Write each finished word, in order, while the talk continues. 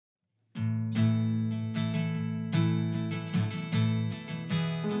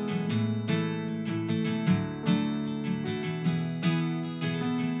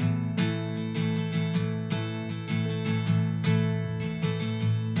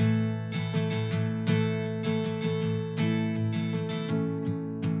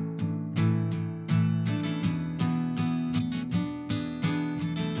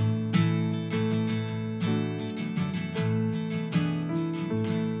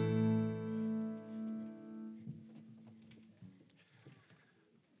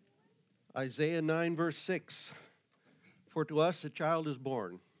Isaiah 9, verse 6. For to us a child is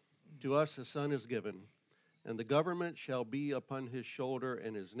born, to us a son is given, and the government shall be upon his shoulder,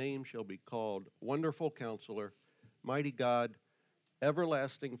 and his name shall be called Wonderful Counselor, Mighty God,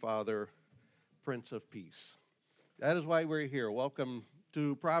 Everlasting Father, Prince of Peace. That is why we're here. Welcome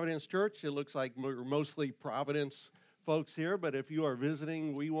to Providence Church. It looks like we're mostly Providence folks here, but if you are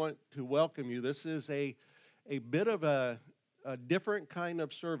visiting, we want to welcome you. This is a bit of a different kind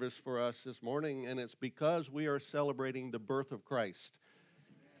of service for us this morning, and it's because we are celebrating the birth of Christ.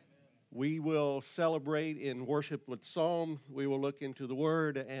 We will celebrate in worship with psalm. We will look into the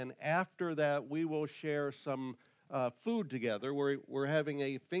Word, and after that, we will share some food together. We're having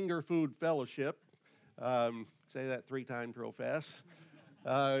a finger food fellowship. Say that 3 times real fast.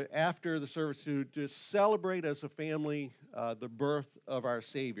 After the service to celebrate as a family the birth of our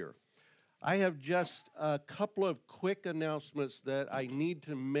Savior. I have just a couple of quick announcements that I need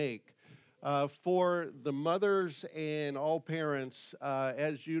to make. For the mothers and all parents,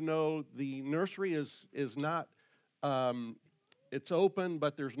 as you know, the nursery is not, it's open,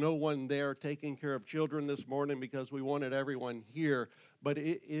 but there's no one there taking care of children this morning because we wanted everyone here. But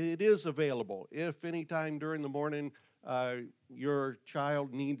it is available. If anytime during the morning your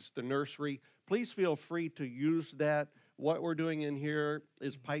child needs the nursery, please feel free to use that. What we're doing in here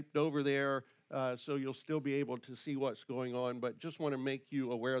is piped over there, so you'll still be able to see what's going on, but just want to make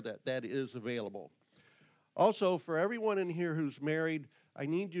you aware that that is available. Also, for everyone in here who's married, I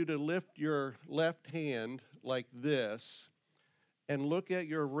need you to lift your left hand like this and look at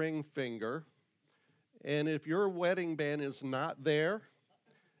your ring finger. And if your wedding band is not there,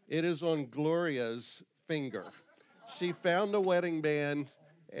 it is on Gloria's finger. She found the wedding band,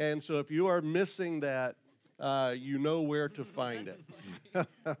 and so if you are missing that, you know where to find it.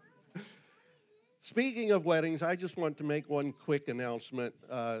 Speaking of weddings, I just want to make one quick announcement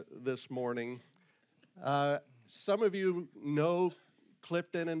this morning. Some of you know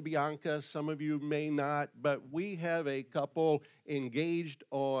Clifton and Bianca, some of you may not, but we have a couple engaged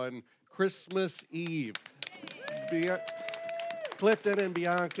on Christmas Eve. Clifton and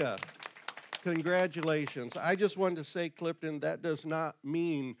Bianca, congratulations. I just wanted to say, Clifton, that does not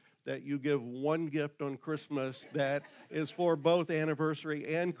mean that you give one gift on Christmas that is for both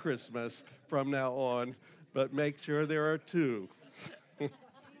anniversary and Christmas from now on, but make sure there are 2.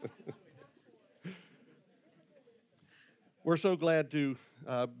 We're so glad to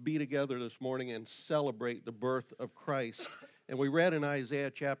be together this morning and celebrate the birth of Christ. And we read in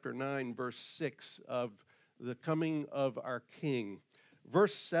Isaiah chapter 9, verse 6 of the coming of our King.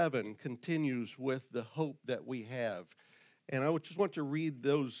 Verse 7 continues with the hope that we have. And I just want to read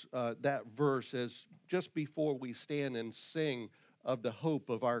that verse as just before we stand and sing of the hope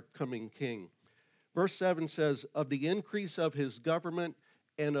of our coming King. Verse 7 says, "Of the increase of his government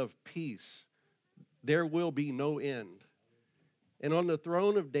and of peace, there will be no end. And on the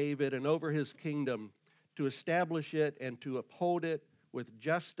throne of David and over his kingdom, to establish it and to uphold it with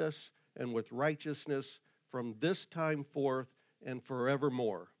justice and with righteousness from this time forth and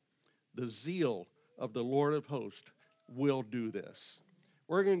forevermore. The zeal of the Lord of hosts will do this."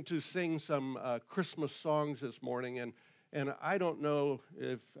 We're going to sing some Christmas songs this morning, and I don't know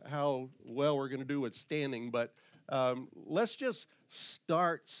how well we're going to do with standing, but let's just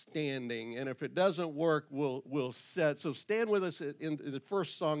start standing, and if it doesn't work, we'll sit. So stand with us in the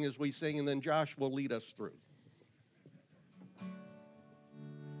first song as we sing, and then Josh will lead us through.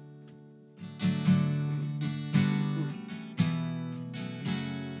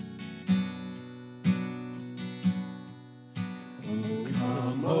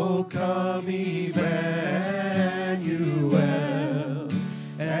 O come, Emmanuel,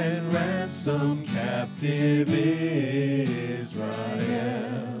 and ransom captive Israel,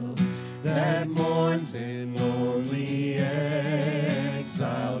 that mourns in lonely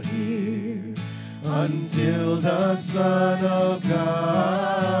exile here, until the Son of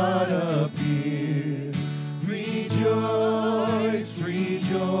God appear. Rejoice,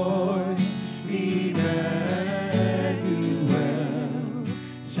 rejoice, Emmanuel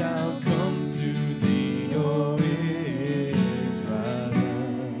shall come to thee, O Israel.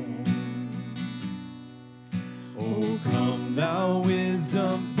 O come, thou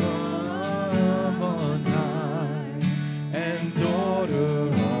wisdom from on high, and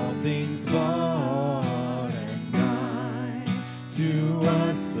order all things far and nigh. To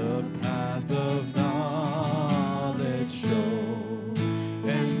us the path of knowledge show,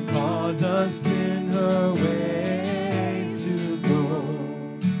 and cause us in her ways to go.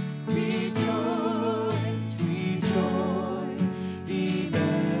 Rejoice, rejoice,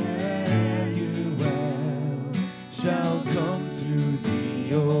 Emmanuel shall come to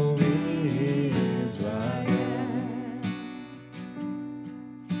thee, O Israel.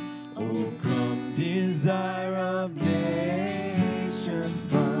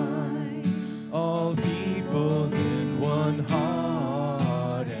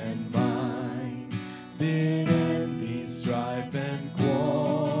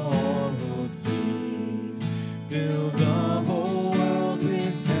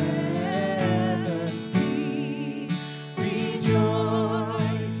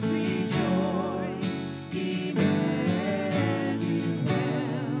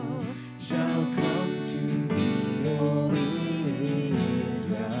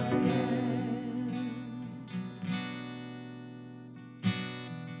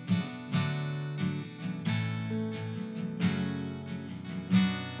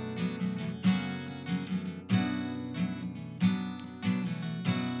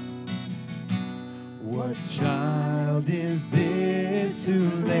 What child is this who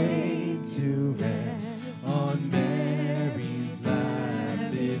laid to rest on Mary's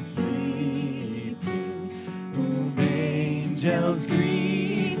lap is sleeping, whom angels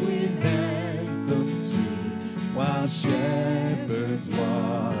greet with anthems sweet, while shepherds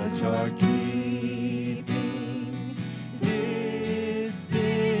watch our keeping? This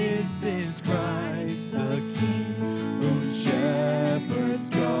is Christ the King, whom shepherds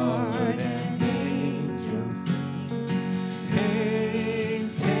guard and angels sing.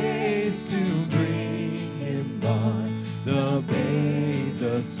 Haste, haste to bring him, Lord, the babe,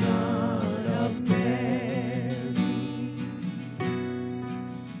 the Son of Mary.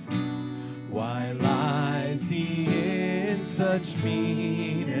 Why lies he in such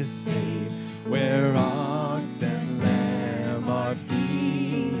mean estate, where ox and lamb are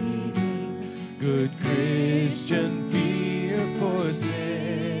feeding? Good Christian, fear for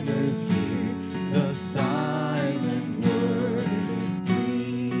sinners here, the silent word is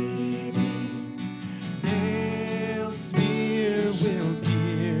pleading. Nail spear will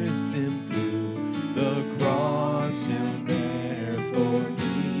pierce him through, the cross he'll bear for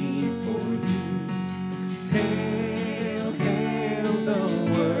me, for you. Hail, hail the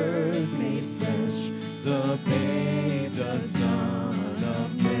Word made flesh, the babe, the Son of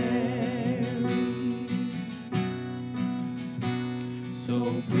Mary. So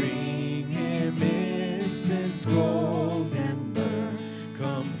bring him incense, gold, and myrrh.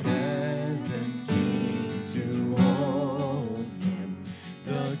 Come, peasant king, to own him.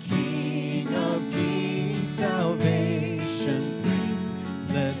 The King of kings salvation brings.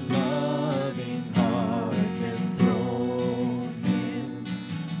 Let loving hearts enthrone him.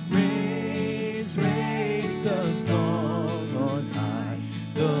 Raise, raise the songs on high.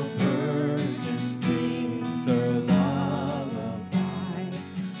 The Virgin sings her lullaby.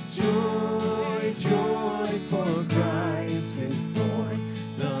 Joy, joy, for Christ is born,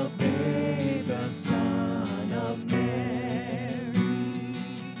 the babe, the Son of Mary.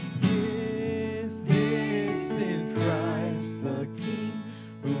 This is Christ the King,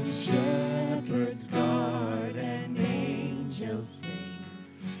 whom shepherds guard and angels sing.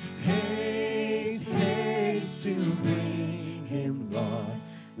 Haste, haste to bring him, Lord,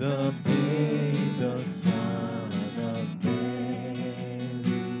 the babe, the Son of Mary.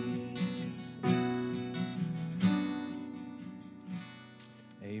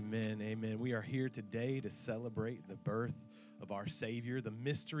 Amen, amen. We are here today to celebrate the birth of our Savior, the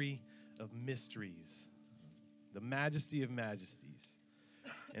mystery of mysteries, the majesty of majesties.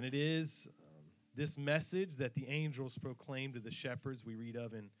 And it is this message that the angels proclaimed to the shepherds we read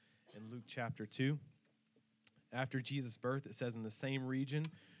of in Luke chapter 2. After Jesus' birth, it says, in the same region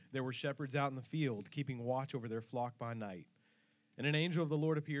there were shepherds out in the field, keeping watch over their flock by night. And an angel of the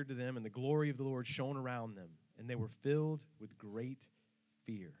Lord appeared to them, and the glory of the Lord shone around them, and they were filled with great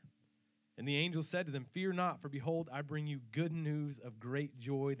fear. And the angel said to them, fear not, for behold, I bring you good news of great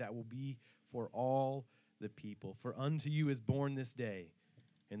joy that will be for all the people. For unto you is born this day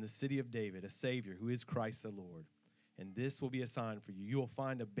in the city of David a Savior, who is Christ the Lord. And this will be a sign for you. You will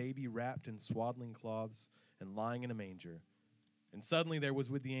find a baby wrapped in swaddling cloths and lying in a manger. And suddenly there was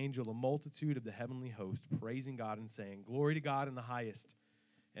with the angel a multitude of the heavenly host, praising God and saying, glory to God in the highest,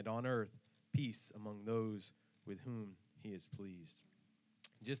 and on earth peace among those with whom he is pleased.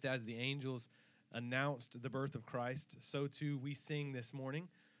 Just as the angels announced the birth of Christ, so too we sing this morning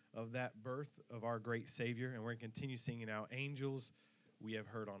of that birth of our great Savior, and we're going to continue singing out, Angels We Have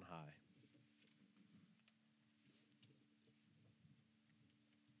Heard on High.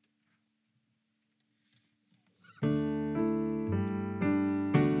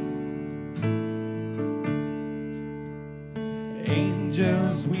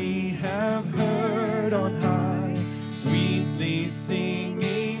 Angels we have heard on high, sweetly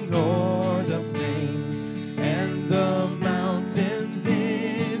singing o'er the plains and the mountains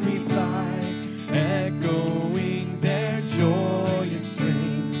in reply, echoing their joyous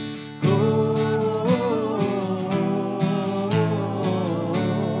strains. Gloria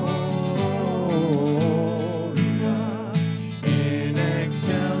in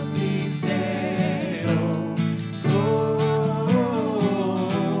excelsis Deo.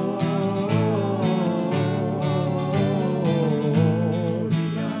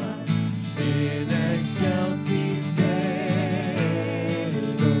 In excelsis Deo.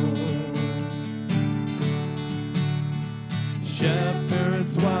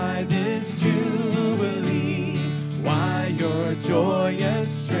 Shepherds, why this jubilee? Why your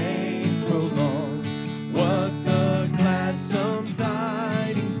joyous strains prolong? What the gladsome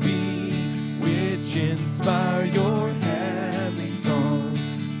tidings be, which inspire your heavenly song?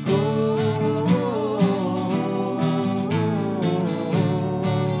 Gloria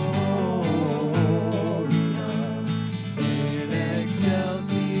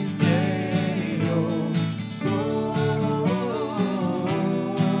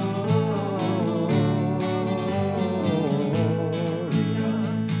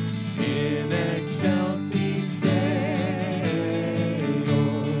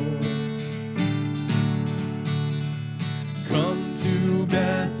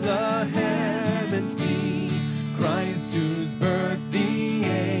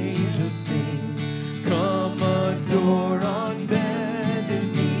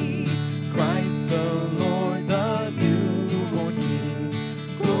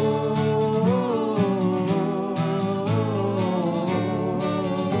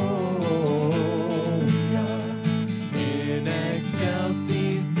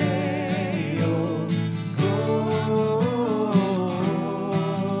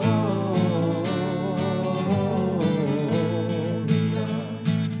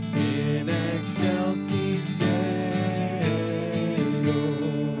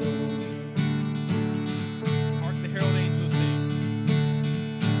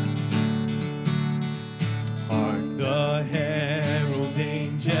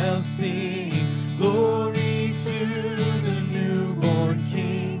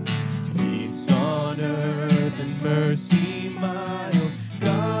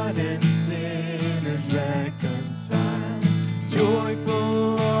God and sinners reconciled.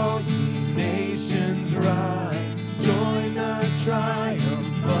 Joyful all ye nations rise, join the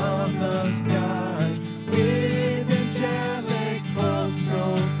triumph of the skies. With angelic hosts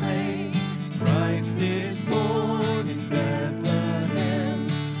proclaim, Christ is born in Bethlehem.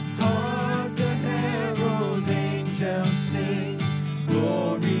 Hark the herald angels sing,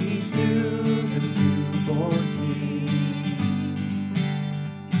 glory to the newborn King.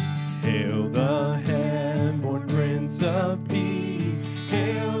 Hail the heaven-born Prince of Peace,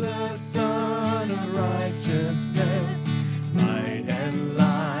 hail the Son of Righteousness. Light and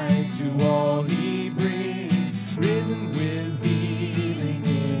life to all he brings, risen with healing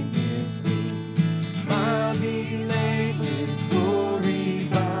in his wings. Mild he lays his glory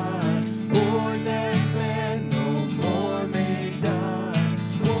by, born that man no more may die.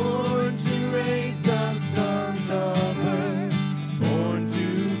 Born to raise the sons of earth, born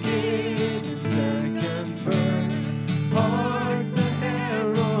to give the second birth. Hark the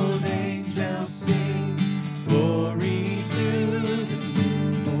herald angels sing, glory to the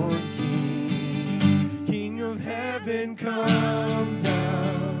newborn King. King of heaven, come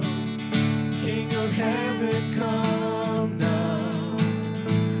down. King of heaven, come down.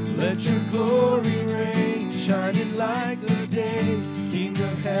 Let your glory reign, shining like the day. King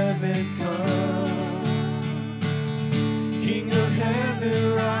of heaven, come. King of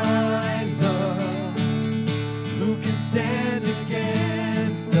heaven, rise up. Who can stand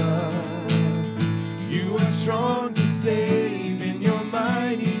against us? You are strong to save in your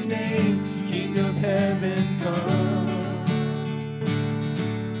mighty name. King of heaven, come.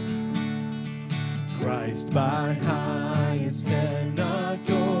 Christ by highest heaven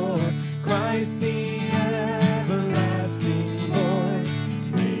adore, Christ the everlasting Lord.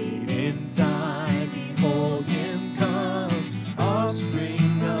 Late in time, behold him come,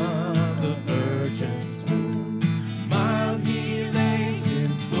 offspring of the Virgin's womb. Mild he lays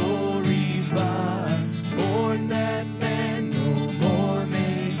his glory by, born that man no more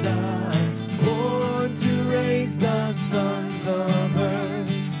may die. Born to raise the sons of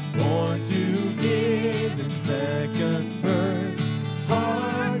earth, born to give the second birth.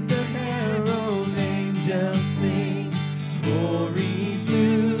 Hark the herald angels sing, glory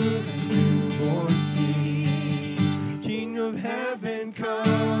to the newborn King. King of heaven,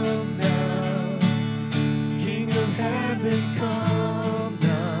 come down. King of heaven, come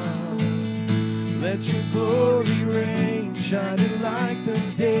down. Let your glory reign, shining like the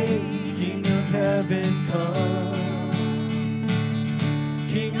day. King of heaven, come.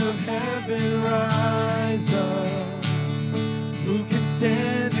 King of heaven, rise up. Who can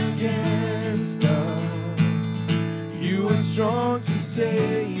stand against us? You are strong to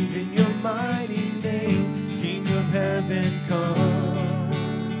save in your mighty name. King of heaven, come.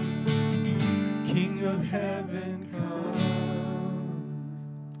 King of heaven, come.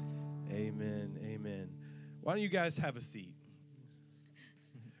 Amen. Amen. Why don't you guys have a seat?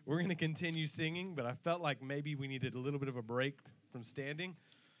 We're going to continue singing, but I felt like maybe we needed a little bit of a break from standing.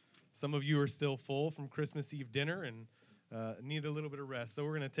 Some of you are still full from Christmas Eve dinner and need a little bit of rest. So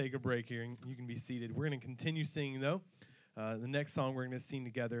we're going to take a break here, and you can be seated. We're going to continue singing, though. The next song we're going to sing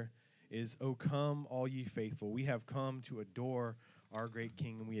together is O Come, All Ye Faithful. We have come to adore our great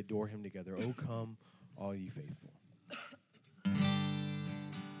King, and we adore him together. O come, all ye faithful.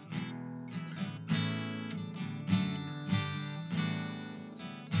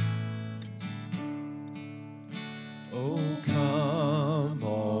 O come,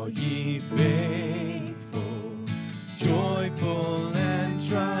 all ye faithful, joyful and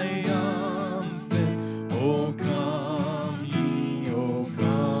triumphant. O come ye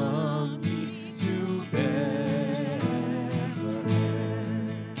to Bethlehem.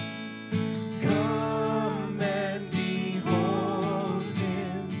 Come and behold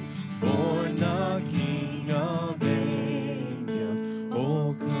him, born the King of angels.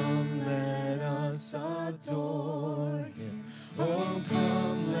 O come, let us adore him. Oh,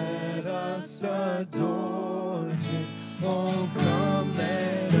 come, let us adore him. Oh, come,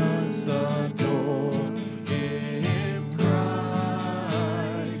 let us adore him,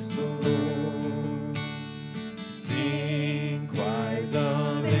 Christ the Lord. Sing choirs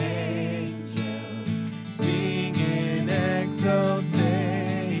of angels, sing in exaltation.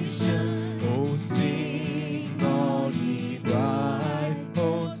 Oh, sing all ye bright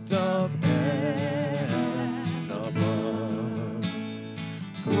hosts of heaven above.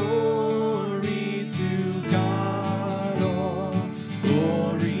 Glory to God, all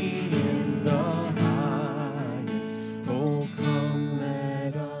glory in the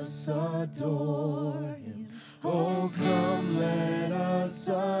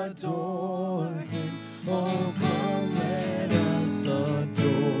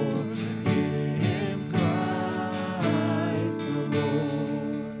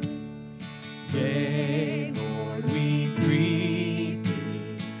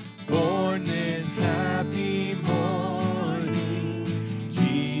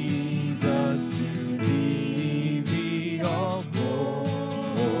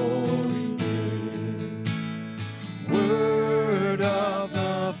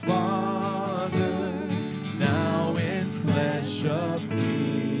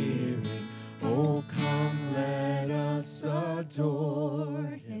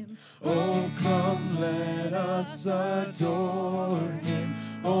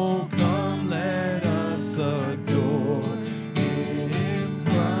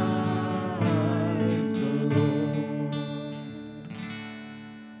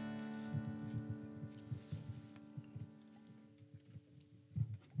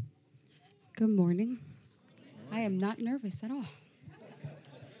Good morning. I am not nervous at all.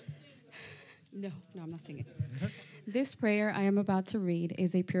 No, I'm not singing. This prayer I am about to read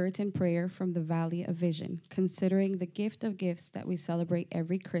is a Puritan prayer from the Valley of Vision, considering the gift of gifts that we celebrate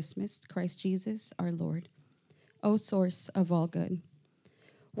every Christmas, Christ Jesus our Lord. O source of all good,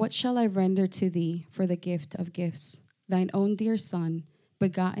 what shall I render to thee for the gift of gifts? Thine own dear Son,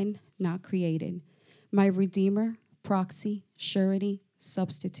 begotten, not created, my Redeemer, proxy, surety,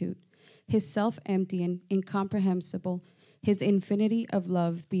 substitute, his self-emptying, incomprehensible, his infinity of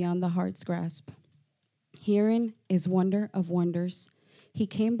love beyond the heart's grasp. Herein is wonder of wonders. He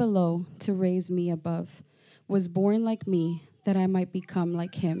came below to raise me above, was born like me that I might become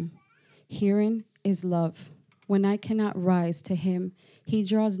like him. Herein is love. When I cannot rise to him, he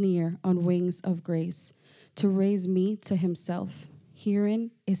draws near on wings of grace to raise me to himself.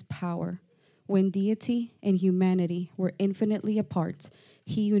 Herein is power. When deity and humanity were infinitely apart,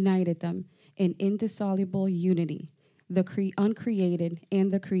 he united them in indissoluble unity, the uncreated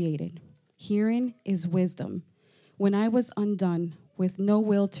and the created. Herein is wisdom. When I was undone, with no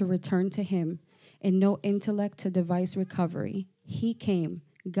will to return to him, and no intellect to devise recovery, he came,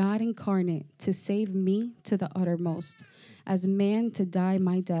 God incarnate, to save me to the uttermost, as man to die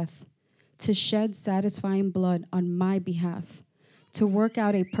my death, to shed satisfying blood on my behalf, to work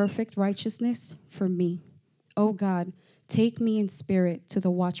out a perfect righteousness for me. O God, take me in spirit to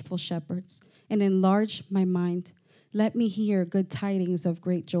the watchful shepherds, and enlarge my mind. Let me hear good tidings of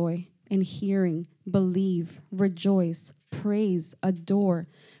great joy, and hearing, believe, rejoice, praise, adore,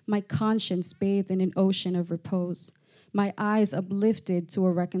 my conscience bathed in an ocean of repose, my eyes uplifted to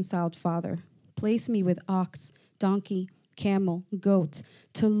a reconciled Father. Place me with ox, donkey, camel, goat,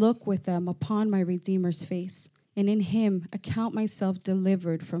 to look with them upon my Redeemer's face, and in him account myself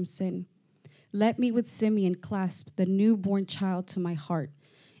delivered from sin. Let me with Simeon clasp the newborn child to my heart,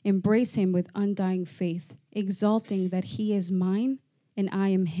 embrace him with undying faith, exulting that he is mine and I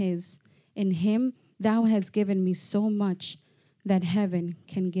am his. In him thou hast given me so much that heaven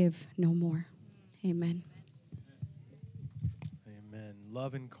can give no more. Amen. Amen.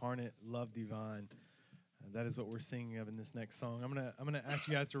 Love incarnate, love divine. That is what we're singing of in this next song. I'm gonna ask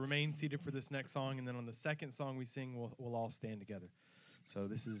you guys to remain seated for this next song, and then on the second song we sing, we'll all stand together. So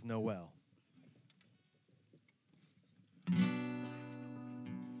this is Noel.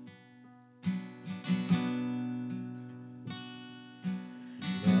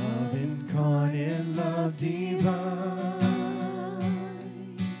 Love incarnate, love divine,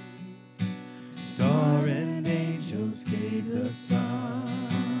 star and angels gave the sign.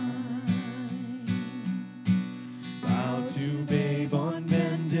 Bow to babe on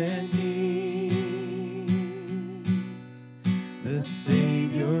bended knee, the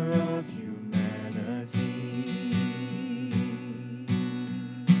Savior of humanity.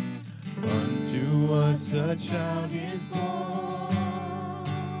 Unto us a child is born,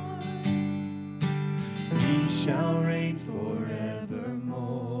 he shall reign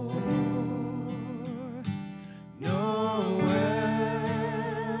forevermore. Noel,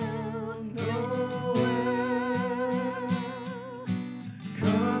 Noel,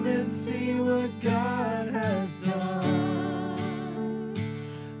 come and see what God has done.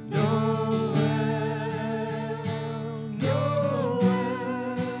 Noel, Noel,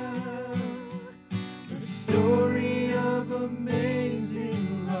 the story of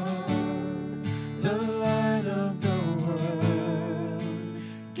amazing love, the light of the world,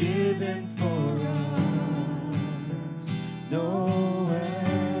 given for us. Noel,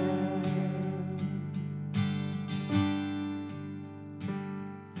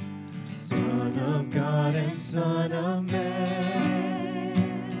 Son of God and Son of Man,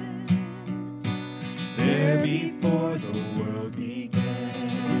 there before the world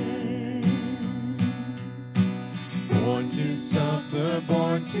began, born to suffer,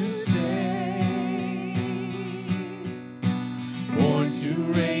 born to save, born to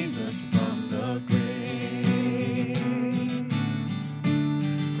raise us from the grave.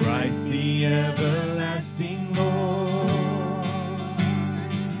 Christ the everlasting Lord,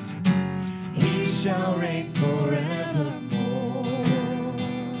 he shall reign forevermore.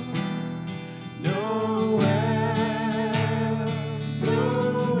 Noel,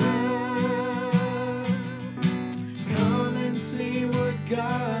 Noel, come and see what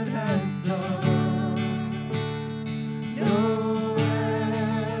God has done. Noel,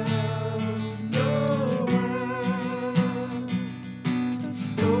 Noel, the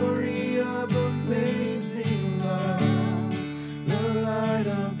story of amazing love, the light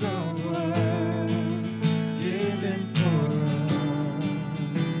of the world,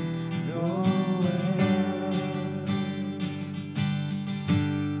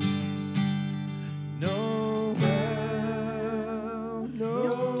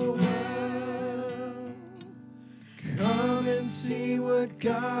 what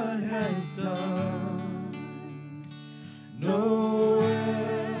God has done. Noel,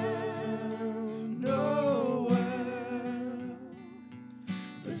 Noel,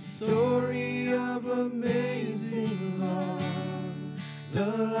 the story of amazing love, the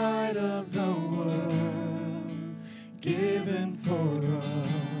light of the world, given for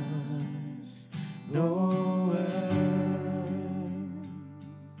us. Noel.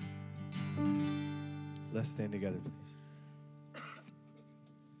 Let's stand together, please.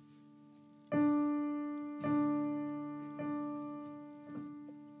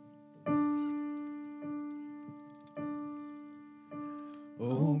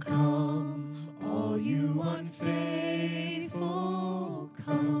 Oh, come, all you unfaithful,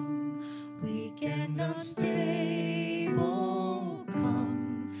 come, weak and unstable,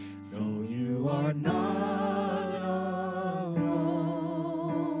 come, so you are not alone.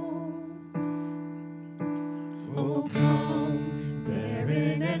 Oh, come,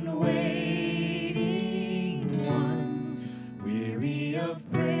 barren and waiting ones, weary of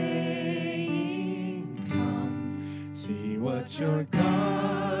praying, come, see what your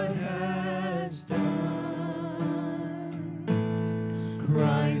God has done.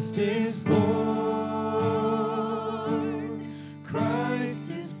 Christ is born. Christ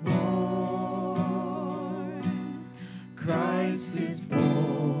is born. Christ is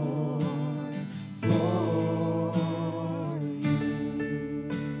born for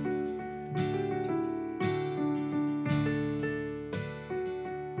you.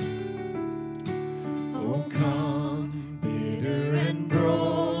 Oh, come, bitter and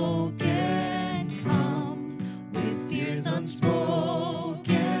broken, come, with tears unspoken,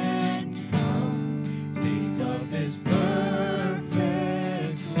 come, taste of this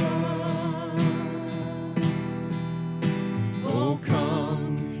perfect love. Oh,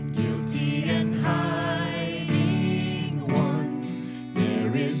 come, guilty and hiding ones,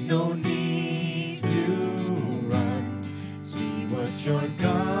 there is no need to run, see what your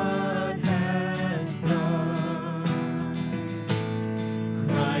God has done.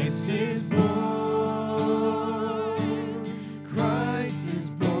 Christ is born. Christ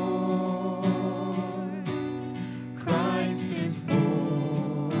is born. Christ is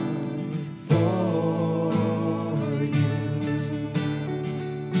born for you.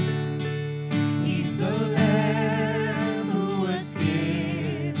 He's the Lamb who was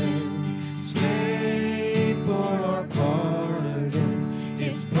given, slain for our pardon.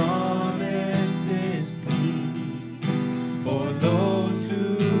 His promise is peace for those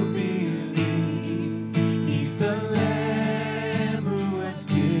who believe. He's the Lamb who was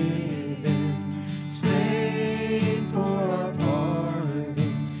given, slain for our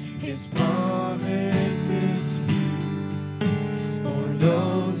pardon. His promise is peace for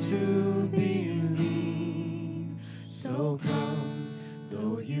those who believe. So come,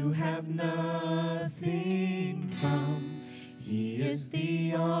 though you have nothing, come. He is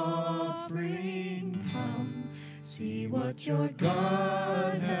the offering, come. See what your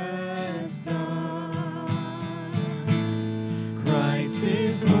God has done. Christ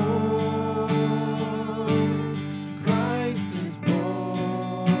is born. Christ is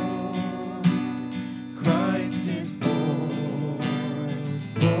born. Christ is born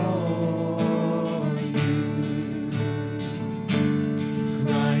for you.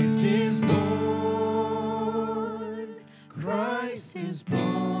 Christ is born. Christ is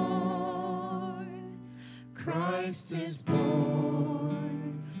born. Christ is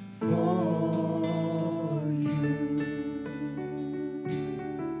born for you.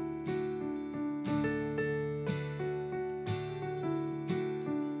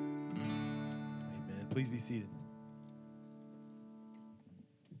 Amen. Please be seated.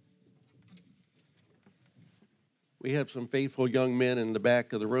 We have some faithful young men in the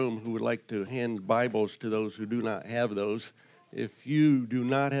back of the room who would like to hand Bibles to those who do not have those. If you do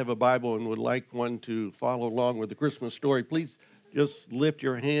not have a Bible and would like one to follow along with the Christmas story, please just lift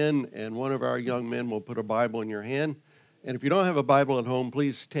your hand and one of our young men will put a Bible in your hand. And if you don't have a Bible at home,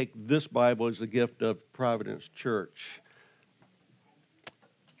 please take this Bible as a gift of Providence Church.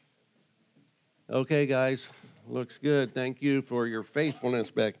 Okay, guys, looks good. Thank you for your faithfulness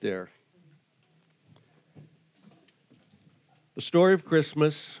back there. The story of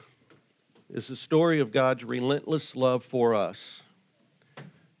Christmas is the story of God's relentless love for us.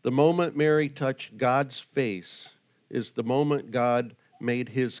 The moment Mary touched God's face is the moment God made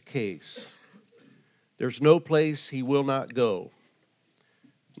his case. There's no place he will not go.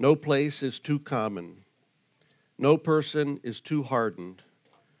 No place is too common. No person is too hardened.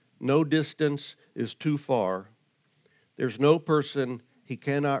 No distance is too far. There's no person he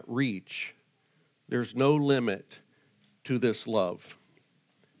cannot reach. There's no limit to this love.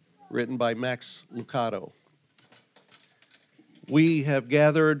 written by Max Lucado. We have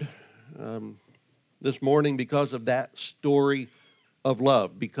gathered this morning because of that story of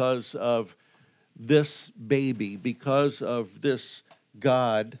love, because of this baby, because of this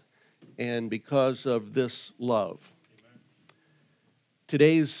God, and because of this love.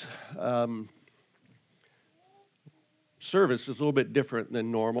 Today's service is a little bit different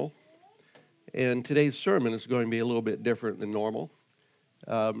than normal, and today's sermon is going to be a little bit different than normal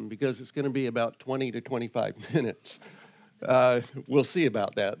because it's going to be about 20 to 25 minutes. We'll see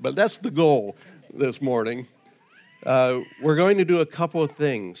about that, but that's the goal this morning. We're going to do a couple of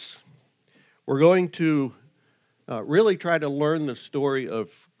things. We're going to really try to learn the story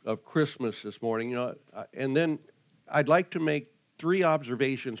of Christmas this morning, and then I'd like to make 3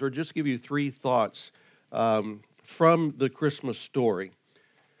 observations or just give you 3 thoughts from the Christmas story.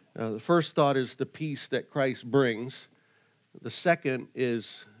 The first thought is the peace that Christ brings. The second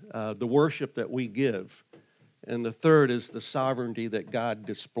is the worship that we give. And the third is the sovereignty that God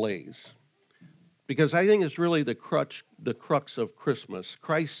displays. Because I think it's really the crux of Christmas.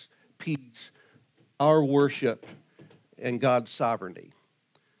 Christ's peace, our worship, and God's sovereignty.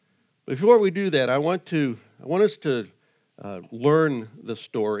 Before we do that, I want us to learn the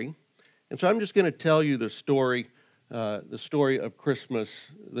story. And so I'm just going to tell you the story of Christmas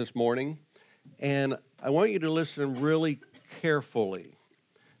this morning. And I want you to listen really carefully.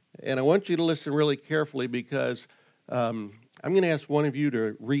 And I want you to listen really carefully because I'm going to ask one of you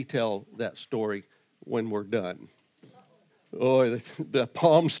to retell that story when we're done. Oh, the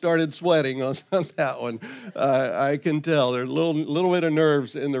palms started sweating on that one. I can tell. There's a little bit of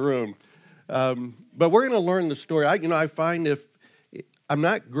nerves in the room. But we're going to learn the story. I find if I'm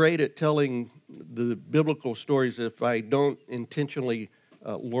not great at telling the biblical stories if I don't intentionally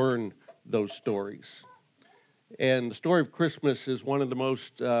learn those stories. And the story of Christmas is one of the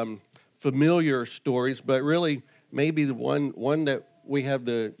most familiar stories, but really maybe the one that we have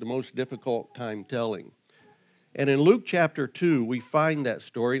the most difficult time telling. And in Luke chapter 2, we find that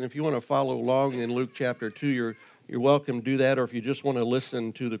story. And if you want to follow along in Luke chapter 2, you're welcome to do that. Or if you just want to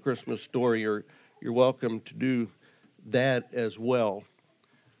listen to the Christmas story, you're welcome to do that as well.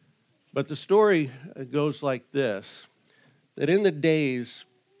 But the story goes like this, that in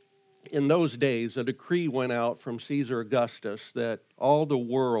those days, a decree went out from Caesar Augustus that all the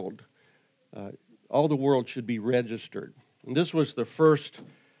world should be registered. And this was the first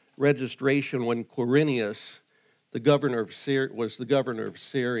registration when Quirinius, was the governor of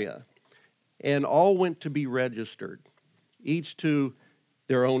Syria. And all went to be registered, each to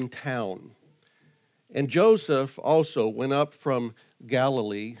their own town. And Joseph also went up from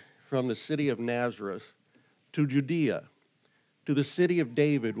Galilee, from the city of Nazareth, to Judea, to the city of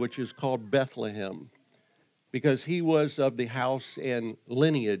David, which is called Bethlehem, because he was of the house and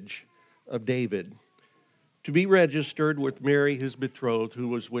lineage of David, to be registered with Mary, his betrothed, who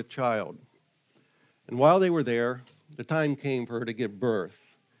was with child. And while they were there, the time came for her to give birth.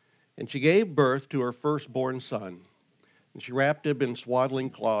 And she gave birth to her firstborn son. And she wrapped him in swaddling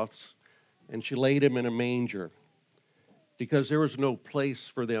cloths, and she laid him in a manger, because there was no place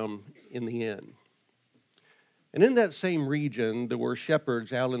for them in the inn. And in that same region, there were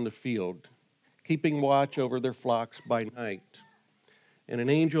shepherds out in the field, keeping watch over their flocks by night. And an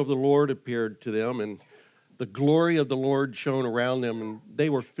angel of the Lord appeared to them, and the glory of the Lord shone around them, and they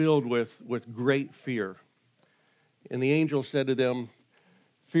were filled with great fear. And the angel said to them,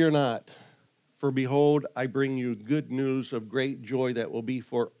 "Fear not, for behold, I bring you good news of great joy that will be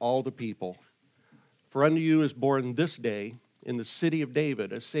for all the people. For unto you is born this day in the city of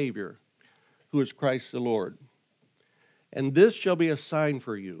David a Savior, who is Christ the Lord. And this shall be a sign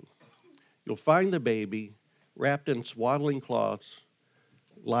for you. You'll find the baby wrapped in swaddling cloths,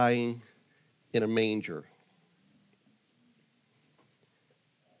 lying in a manger."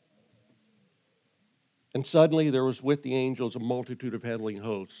 And suddenly there was with the angels a multitude of heavenly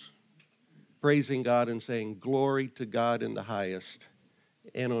hosts, praising God and saying, "Glory to God in the highest,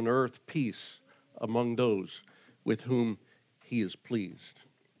 and on earth peace among those with whom he is pleased."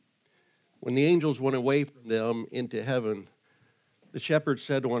 When the angels went away from them into heaven, the shepherds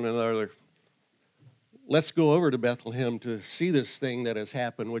said to one another, "Let's go over to Bethlehem to see this thing that has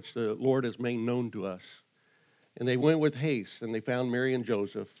happened, which the Lord has made known to us." And they went with haste, and they found Mary and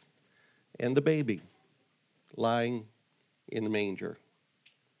Joseph and the baby lying in the manger.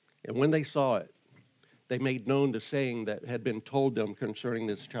 And when they saw it, they made known the saying that had been told them concerning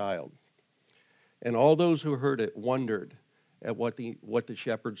this child. And all those who heard it wondered at what the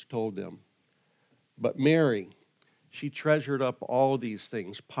shepherds told them. But Mary, she treasured up all these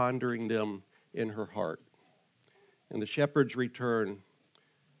things, pondering them in her heart. And the shepherds returned,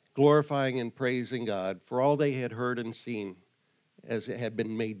 glorifying and praising God for all they had heard and seen as it had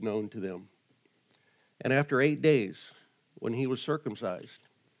been made known to them. And after 8 days, when he was circumcised,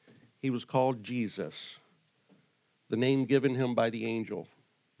 he was called Jesus, the name given him by the angel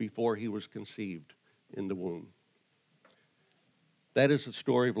before he was conceived in the womb. That is the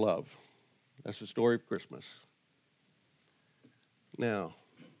story of love. That's the story of Christmas. Now,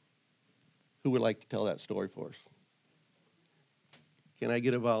 who would like to tell that story for us? Can I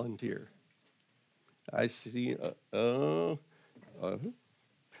get a volunteer? I see.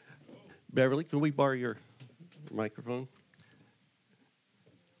 Beverly, can we borrow your microphone?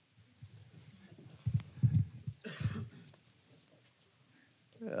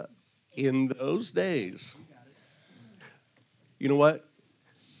 In those days, you know what?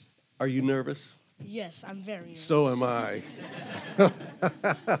 Are you nervous? Yes, I'm very nervous. So am I.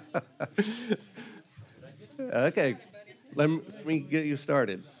 Okay, let me get you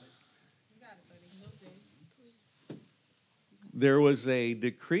started. There was a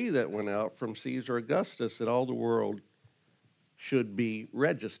decree that went out from Caesar Augustus that all the world should be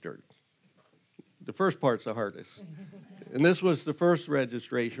registered. The first part's the hardest. And this was the first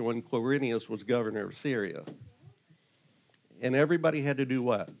registration when Quirinius was governor of Syria. And everybody had to do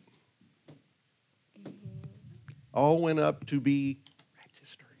what? All went up to be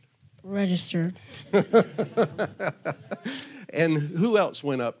Registered. And who else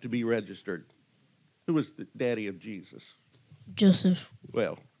went up to be registered? Who was the daddy of Jesus? Joseph.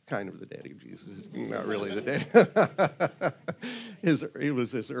 Well, kind of the daddy of Jesus. Not really the daddy. He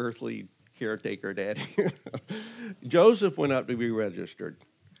was his earthly caretaker daddy. Joseph went up to be registered.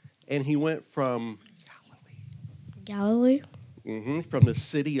 And he went from Galilee. from the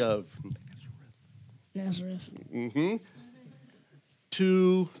city of Nazareth.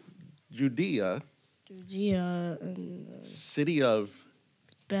 to Judea, Judea and city of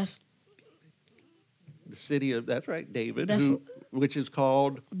Beth. the city of, that's right, David, Beth- which is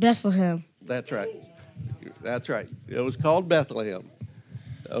called, Bethlehem. that's right. That's right. It was called Bethlehem.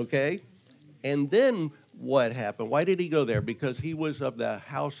 Okay? And then what happened? Why did he go there? Because he was of the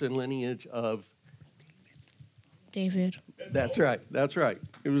house and lineage of, David. that's right, that's right.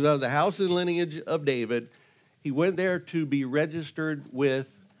 He was of the house and lineage of David. He went there to be registered with,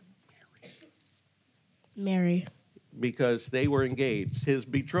 Mary. because they were engaged, his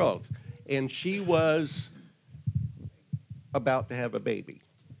betrothed. And she was about to have a baby.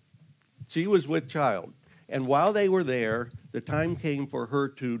 She was with child. And while they were there, the time came for her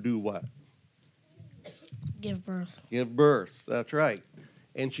to do what? Give birth. Give birth. That's right.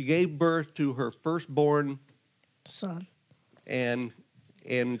 And she gave birth to her firstborn, Son. and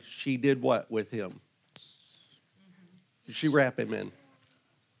she did what with him? Did she wrap him in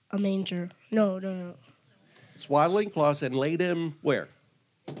A manger. No. swaddling cloths and laid him where?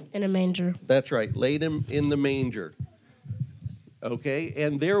 In a manger. That's right. Laid him in the manger. Okay?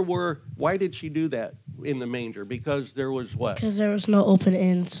 And there were, why did she do that in the manger? Because there was what? Because there was no open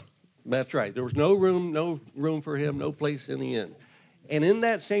ends. That's right. There was no room for him, no place in the inn. And in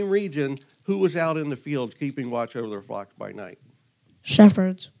that same region, who was out in the fields keeping watch over their flocks by night?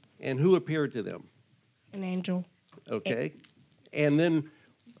 Shepherds. And who appeared to them? An angel. Okay? And then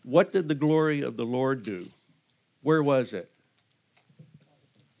what did the glory of the Lord do? Where was it?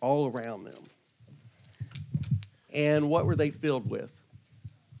 All around them. And what were they filled with?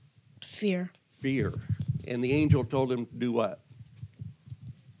 Fear. Fear. And the angel told him to do what?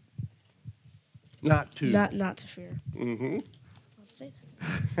 Not to. Not to fear. Mm-hmm. I'll say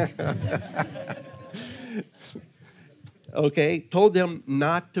that. Okay, told them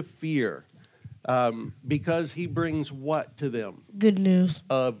not to fear, because he brings what to them? Good news.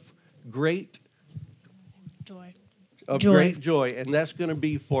 Of great Joy. great joy, and that's going to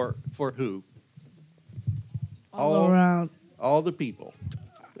be for who? All around. All the people.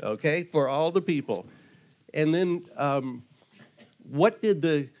 Okay, for all the people. And then, what did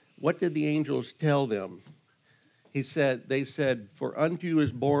the angels tell them? They said, for unto you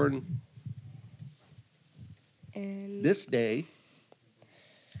is born And this day,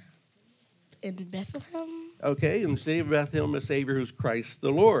 in Bethlehem. okay, in the city of Bethlehem, a Savior who's Christ the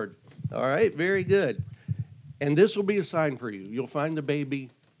Lord. All right, very good. And this will be a sign for you. You'll find the baby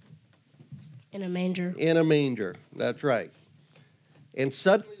In a manger. in a manger. That's right. And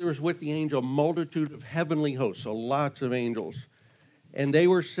suddenly there was with the angel a multitude of heavenly hosts, so lots of angels. And they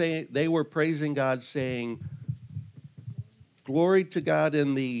were praising God, saying, glory to God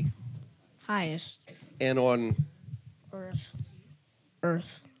in the Highest. and on,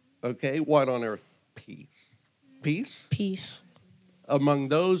 Earth. okay, what on earth? Peace. Peace Peace. among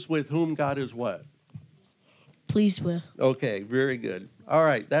those with whom God is what? pleased with. Okay, very good. All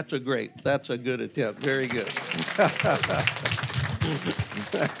right, that's a good attempt. Very good.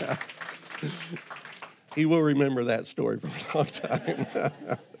 He will remember that story for a long time.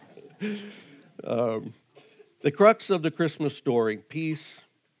 The crux of the Christmas story: peace,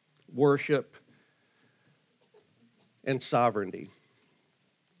 worship, and sovereignty.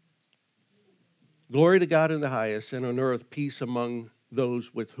 Glory to God in the highest, and on earth peace among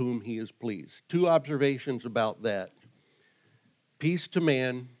those with whom he is pleased. Two observations about that. Peace to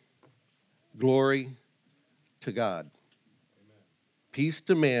man, glory to God. Peace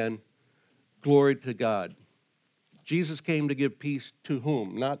to man, glory to God. Jesus came to give peace to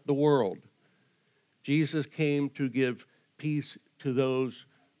whom? Not the world. Jesus came to give peace to those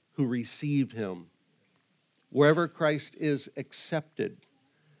who receive him. Wherever Christ is accepted,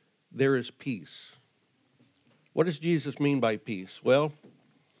 there is peace. What does Jesus mean by peace? Well,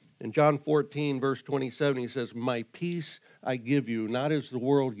 in John 14, verse 27, he says, "My peace I give you, not as the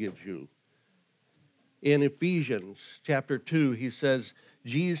world gives you." In Ephesians chapter 2, he says,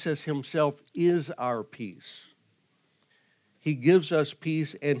 Jesus himself is our peace. He gives us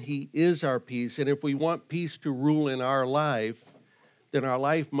peace, and he is our peace. And if we want peace to rule in our life, then our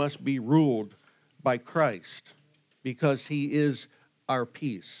life must be ruled by Christ, because he is our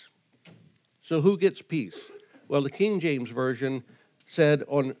peace. So who gets peace? Well, the King James Version said,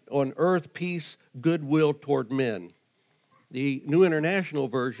 on earth peace, goodwill toward men. The New International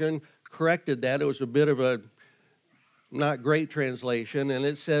Version corrected that. It was a bit of a not great translation, and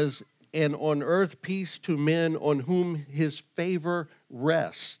it says, "And on earth peace to men on whom his favor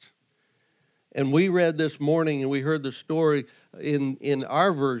rests." And we read this morning, and we heard the story in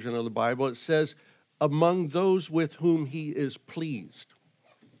our version of the Bible. It says, "among those with whom he is pleased."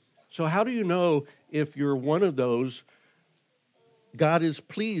 So how do you know if you're one of those God is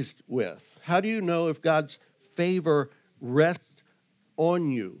pleased with? How do you know if God's favor rests on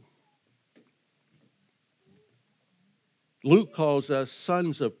you? Luke calls us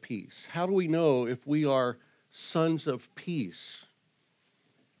sons of peace. How do we know if we are sons of peace?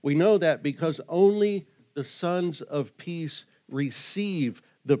 We know that because only the sons of peace receive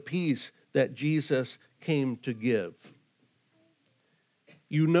the peace that Jesus came to give.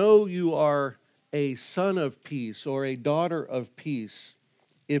 You know you are a son of peace or a daughter of peace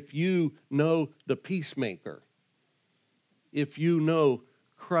if you know the peacemaker, if you know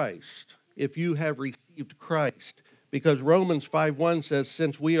Christ, if you have received Christ. Because Romans 5:1 says,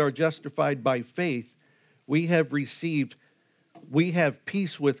 since we are justified by faith, we have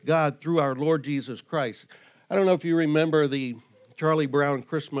peace with God through our Lord Jesus Christ. I don't know if you remember the Charlie Brown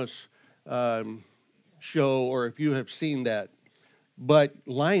Christmas show, or if you have seen that, but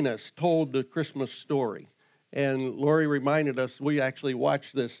Linus told the Christmas story. And Lori reminded us, we actually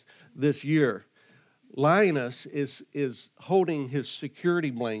watched this year. Linus is holding his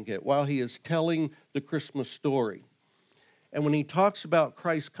security blanket while he is telling the Christmas story. And when he talks about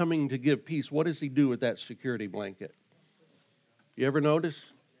Christ coming to give peace, what does he do with that security blanket? You ever notice?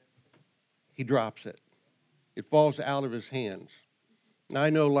 He drops it. It falls out of his hands. Now, I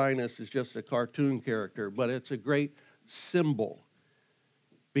know Linus is just a cartoon character, but it's a great symbol,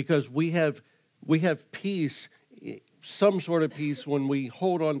 because we have peace, some sort of peace, when we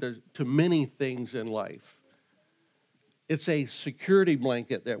hold on to many things in life. It's a security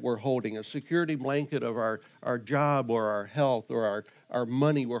blanket that we're holding, a security blanket of our job or our health or our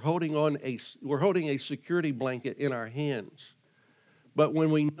money. We're holding a security blanket in our hands. But when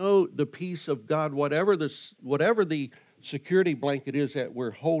we know the peace of God, whatever the security blanket is that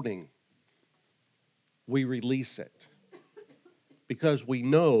we're holding, we release it. Because we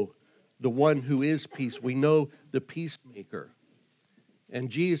know the one who is peace. We know the peacemaker. And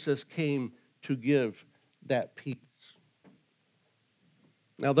Jesus came to give that peace.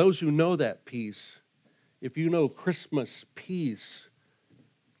 Now, those who know that peace, if you know Christmas peace,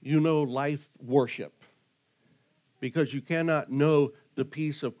 you know life worship. Because you cannot know the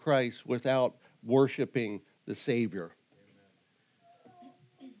peace of Christ without worshiping the Savior.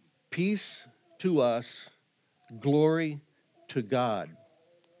 Peace to us, glory to God.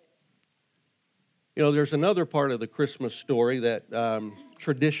 You know, there's another part of the Christmas story that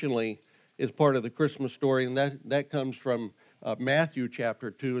traditionally is part of the Christmas story, and that comes from Matthew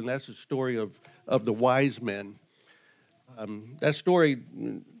chapter 2, and that's the story of the wise men. That story,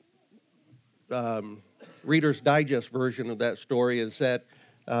 Reader's Digest version of that story is that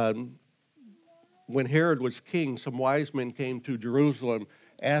when Herod was king, some wise men came to Jerusalem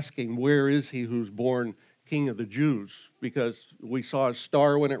asking, where is he who's born King of the Jews? Because we saw a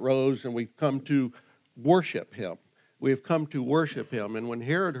star when it rose, and we've come to worship him. We have come to worship him. And when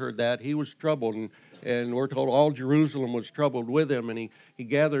Herod heard that, he was troubled, And we're told all Jerusalem was troubled with him, and he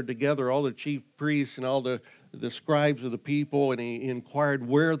gathered together all the chief priests and all the scribes of the people, and he inquired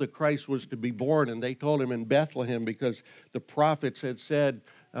where the Christ was to be born. And they told him in Bethlehem, because the prophets had said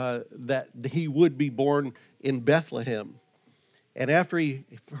that he would be born in Bethlehem. And after he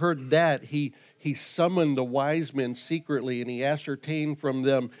heard that, he summoned the wise men secretly, and he ascertained from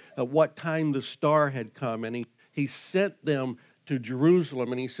them at what time the star had come. And he sent them to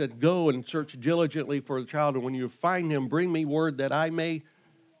Jerusalem, and he said, "Go and search diligently for the child, and when you find him, bring me word that I may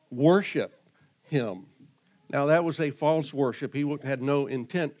worship him." Now, that was a false worship. He had no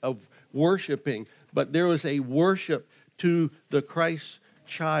intent of worshiping, but there was a worship to the Christ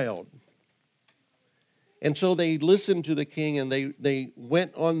child. And so they listened to the king, and they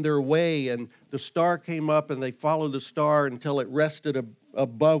went on their way, and the star came up, and they followed the star until it rested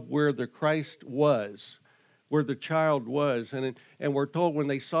above where the Christ was, where the child was. And we're told when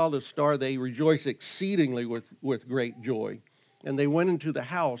they saw the star, they rejoiced exceedingly with great joy. And they went into the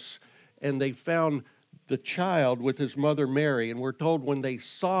house, and they found the child with his mother Mary. And we're told when they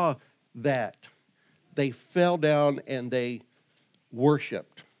saw that, they fell down and they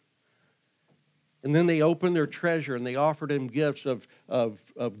worshiped. And then they opened their treasure, and they offered him gifts of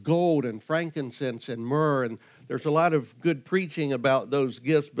gold and frankincense and myrrh. And there's a lot of good preaching about those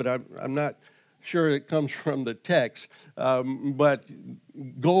gifts, but I'm not sure it comes from the text. But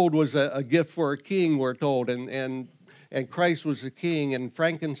gold was a gift for a king, we're told, and Christ was a king, and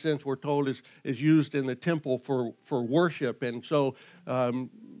frankincense, we're told, is used in the temple for worship. And so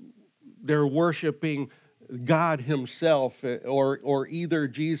they're worshiping God himself, or either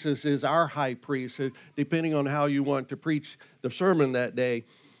Jesus is our high priest, depending on how you want to preach the sermon that day.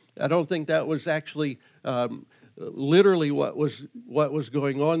 I don't think that was actually literally what was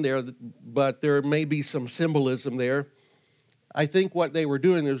going on there, but there may be some symbolism there. I think what they were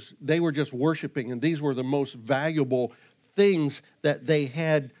doing is they were just worshiping, and these were the most valuable things that they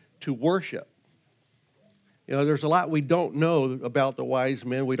had to worship. You know, there's a lot we don't know about the wise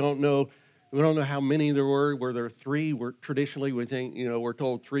men. We don't know how many there were. Were there three? Traditionally, we think, we're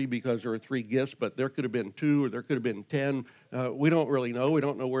told three because there were three gifts, but there could have been two, or there could have been 10. We don't really know. We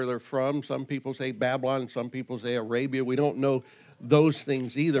don't know where they're from. Some people say Babylon. Some people say Arabia. We don't know those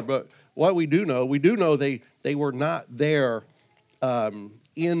things either. But what we do know they were not there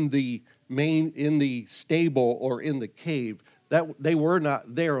in the stable or in the cave. That they were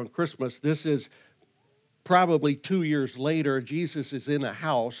not there on Christmas. This is probably 2 years later. Jesus is in a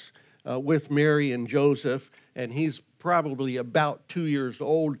house with Mary and Joseph, and he's probably about 2 years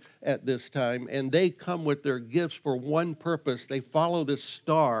old at this time, and they come with their gifts for one purpose. They follow this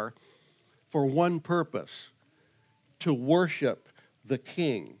star for one purpose: to worship the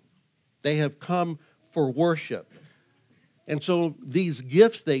King. They have come for worship. And so these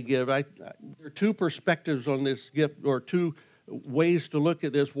gifts they give, there are two perspectives on this gift, or two ways to look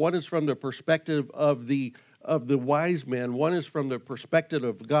at this. One is from the perspective of the wise men. One is from the perspective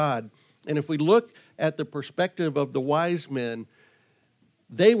of God. And if we look at the perspective of the wise men,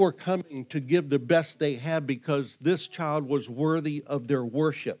 they were coming to give the best they had because this child was worthy of their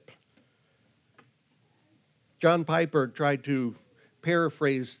worship. John Piper tried to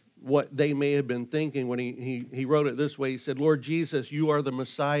paraphrase what they may have been thinking when he wrote it this way. He said, "Lord Jesus, you are the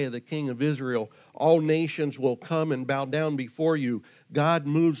Messiah, the King of Israel. All nations will come and bow down before you. God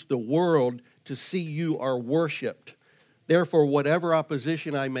moves the world to see you are worshipped. Therefore, whatever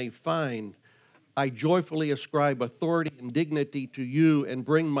opposition I may find, I joyfully ascribe authority and dignity to you and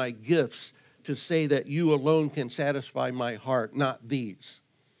bring my gifts to say that you alone can satisfy my heart, not these."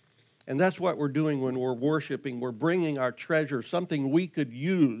 And that's what we're doing when we're worshiping. We're bringing our treasure, something we could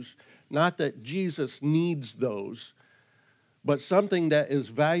use, not that Jesus needs those, but something that is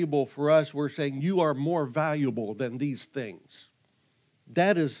valuable for us. We're saying, you are more valuable than these things.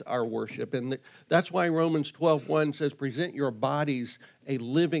 That is our worship. And that's why Romans 12:1 says, present your bodies a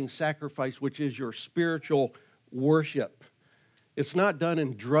living sacrifice, which is your spiritual worship. It's not done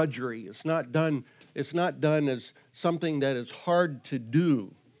in drudgery. It's not done as something that is hard to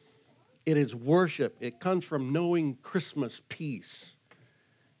do. It is worship. It comes from knowing Christmas peace.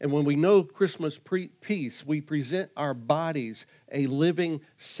 And when we know Christmas peace, we present our bodies a living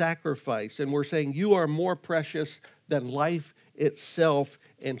sacrifice. And we're saying, you are more precious than life itself,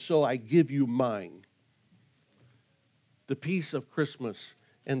 and so I give you mine. The peace of Christmas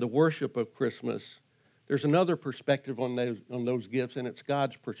and the worship of Christmas. There's another perspective on those gifts, and it's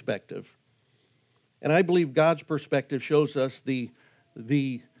God's perspective. And I believe God's perspective shows us the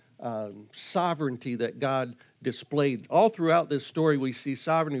sovereignty that God displayed. All throughout this story, we see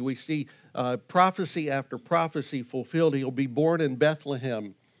sovereignty. We see prophecy after prophecy fulfilled. He'll be born in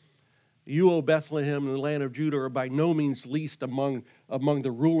Bethlehem. You, O Bethlehem, in the land of Judah, are by no means least among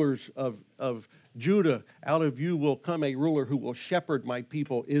the rulers of Judah. Out of you will come a ruler who will shepherd my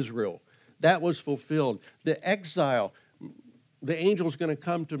people Israel. That was fulfilled. The exile, the angel's going to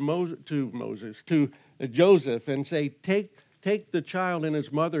come to Joseph and say, take the child and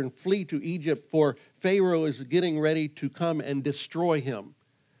his mother and flee to Egypt, for Pharaoh is getting ready to come and destroy him.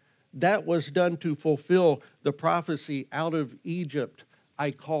 That was done to fulfill the prophecy, out of Egypt I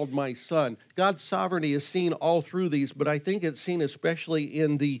called my son. God's sovereignty is seen all through these, but I think it's seen especially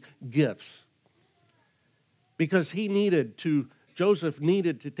in the gifts. Because Joseph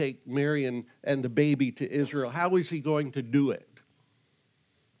needed to take Mary and the baby to Israel. How is he going to do it?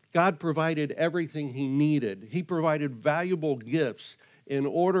 God provided everything he needed. He provided valuable gifts in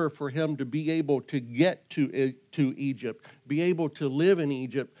order for him to be able to get to Egypt, be able to live in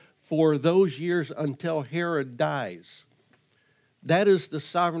Egypt for those years until Herod dies. That is the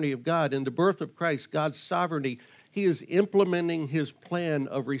sovereignty of God. In the birth of Christ, God's sovereignty, he is implementing his plan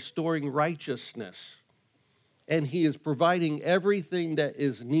of restoring righteousness. And he is providing everything that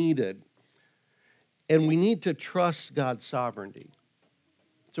is needed. And we need to trust God's sovereignty.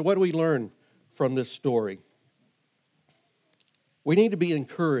 So what do we learn from this story? We need to be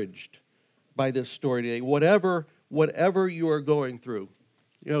encouraged by this story today. Whatever you are going through.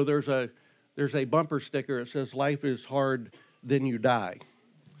 You know, there's a bumper sticker that says, life is hard, then you die.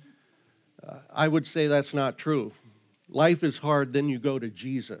 I would say that's not true. Life is hard, then you go to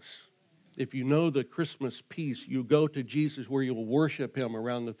Jesus. If you know the Christmas peace, you go to Jesus where you will worship him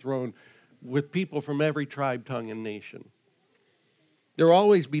around the throne with people from every tribe, tongue, and nation. There will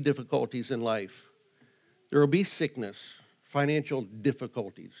always be difficulties in life. There will be sickness, financial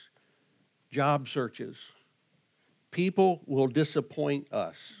difficulties, job searches. People will disappoint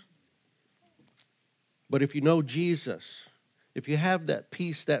us. But if you know Jesus, if you have that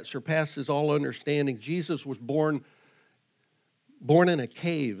peace that surpasses all understanding, Jesus was born in a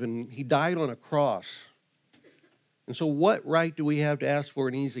cave and he died on a cross. And so what right do we have to ask for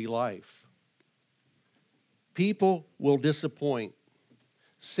an easy life? People will disappoint.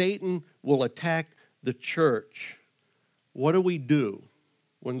 Satan will attack the church. What do we do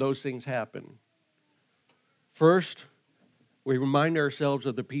when those things happen? First, we remind ourselves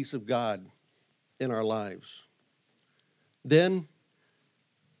of the peace of God in our lives. Then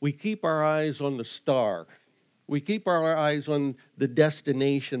we keep our eyes on the star. We keep our eyes on the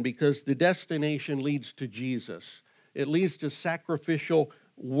destination, because the destination leads to Jesus. It leads to sacrificial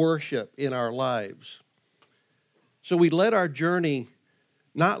worship in our lives. So we let our journey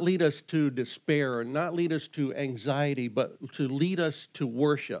not lead us to despair and not lead us to anxiety, but to lead us to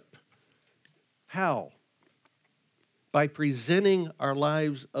worship. How? By presenting our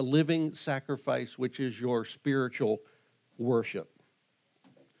lives a living sacrifice, which is your spiritual worship.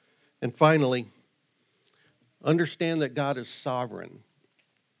 And finally, understand that God is sovereign.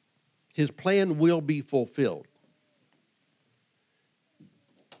 His plan will be fulfilled.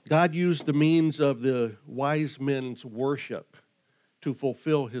 God used the means of the wise men's worship to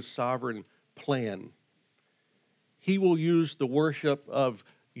fulfill his sovereign plan. He will use the worship of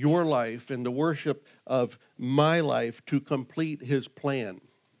your life and the worship of my life to complete his plan.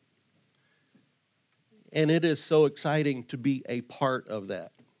 And it is so exciting to be a part of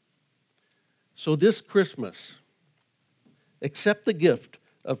that. So this Christmas, accept the gift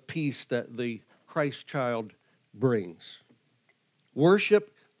of peace that the Christ child brings.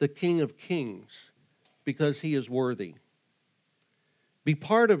 Worship the King of Kings because he is worthy. Be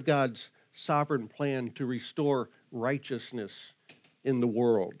part of God's sovereign plan to restore righteousness in the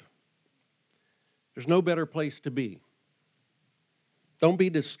world. There's no better place to be. Don't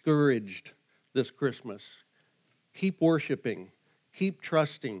be discouraged this Christmas. Keep worshiping. Keep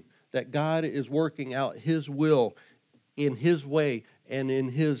trusting that God is working out his will in his way and in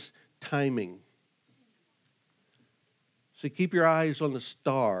his timing. So keep your eyes on the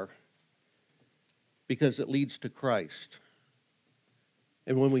star because it leads to Christ.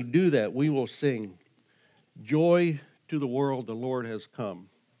 And when we do that, we will sing, "Joy to the world, the Lord has come.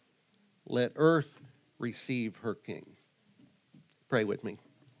 Let earth receive her King." Pray with me.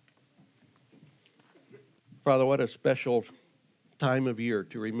 Father, what a special time of year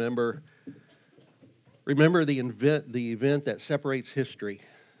to remember the event that separates history,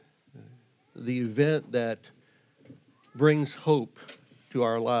 the event that brings hope to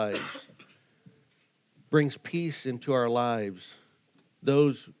our lives, brings peace into our lives,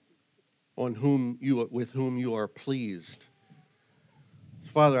 those with whom you are pleased.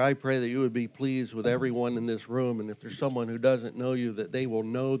 Father, I pray that you would be pleased with everyone in this room, and if there's someone who doesn't know you, that they will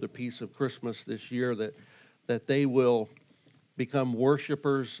know the peace of Christmas this year, that they will become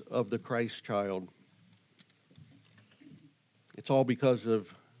worshipers of the Christ child. It's all because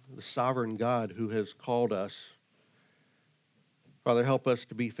of the sovereign God who has called us. Father, help us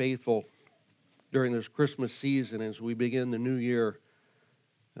to be faithful during this Christmas season as we begin the new year.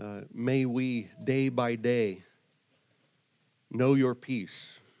 May we, day by day, know your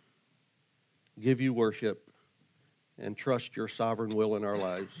peace, give you worship, and trust your sovereign will in our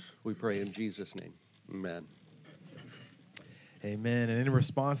lives. We pray in Jesus' name. Amen. Amen. And in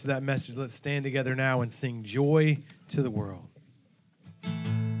response to that message, let's stand together now and sing Joy to the World.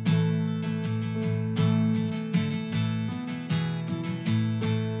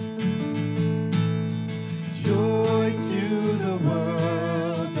 Joy to the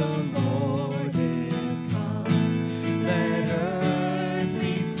world, the Lord is come. Let earth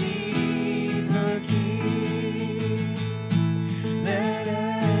receive her King. Let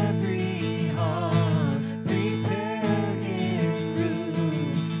every heart prepare Him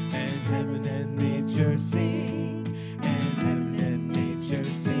room, and heaven and nature sing, and heaven and nature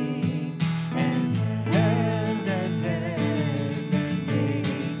sing, and heaven and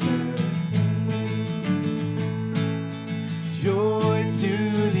nature sing. Joy to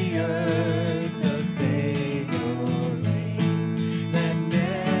the earth, the Savior reigns. Let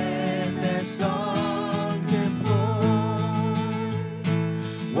men their songs employ,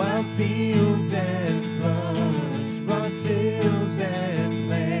 while fields and floods, rocks, hills and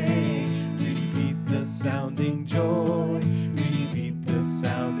plains repeat the sounding joy, repeat the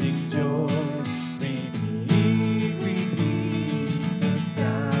sounding joy, repeat the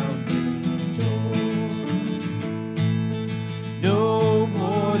sounding joy. No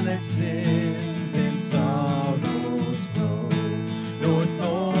more let sins and sorrows grow, nor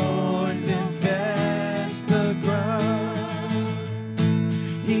thorns infest the ground.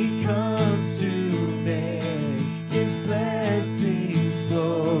 He comes to make His blessings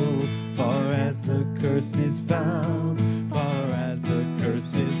flow, far as the curse is found, far as the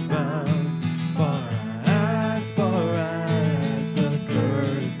curse is found, far as the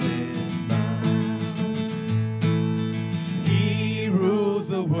curse is found. He rules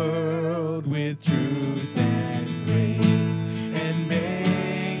the world with truth and grace, and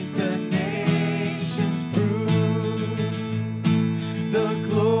makes the nations prove the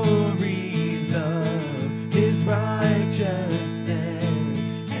glories of His righteousness,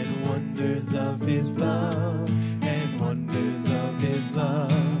 and wonders of His love, and wonders of His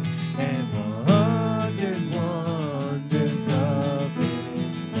love, and wonders of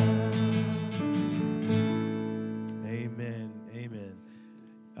His love. Amen. Amen.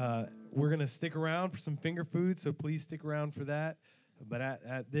 We're going to stick around for some finger food, so please stick around for that. But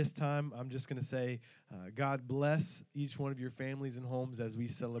at this time, I'm just going to say, God bless each one of your families and homes as we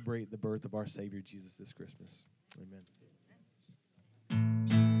celebrate the birth of our Savior Jesus this Christmas. Amen.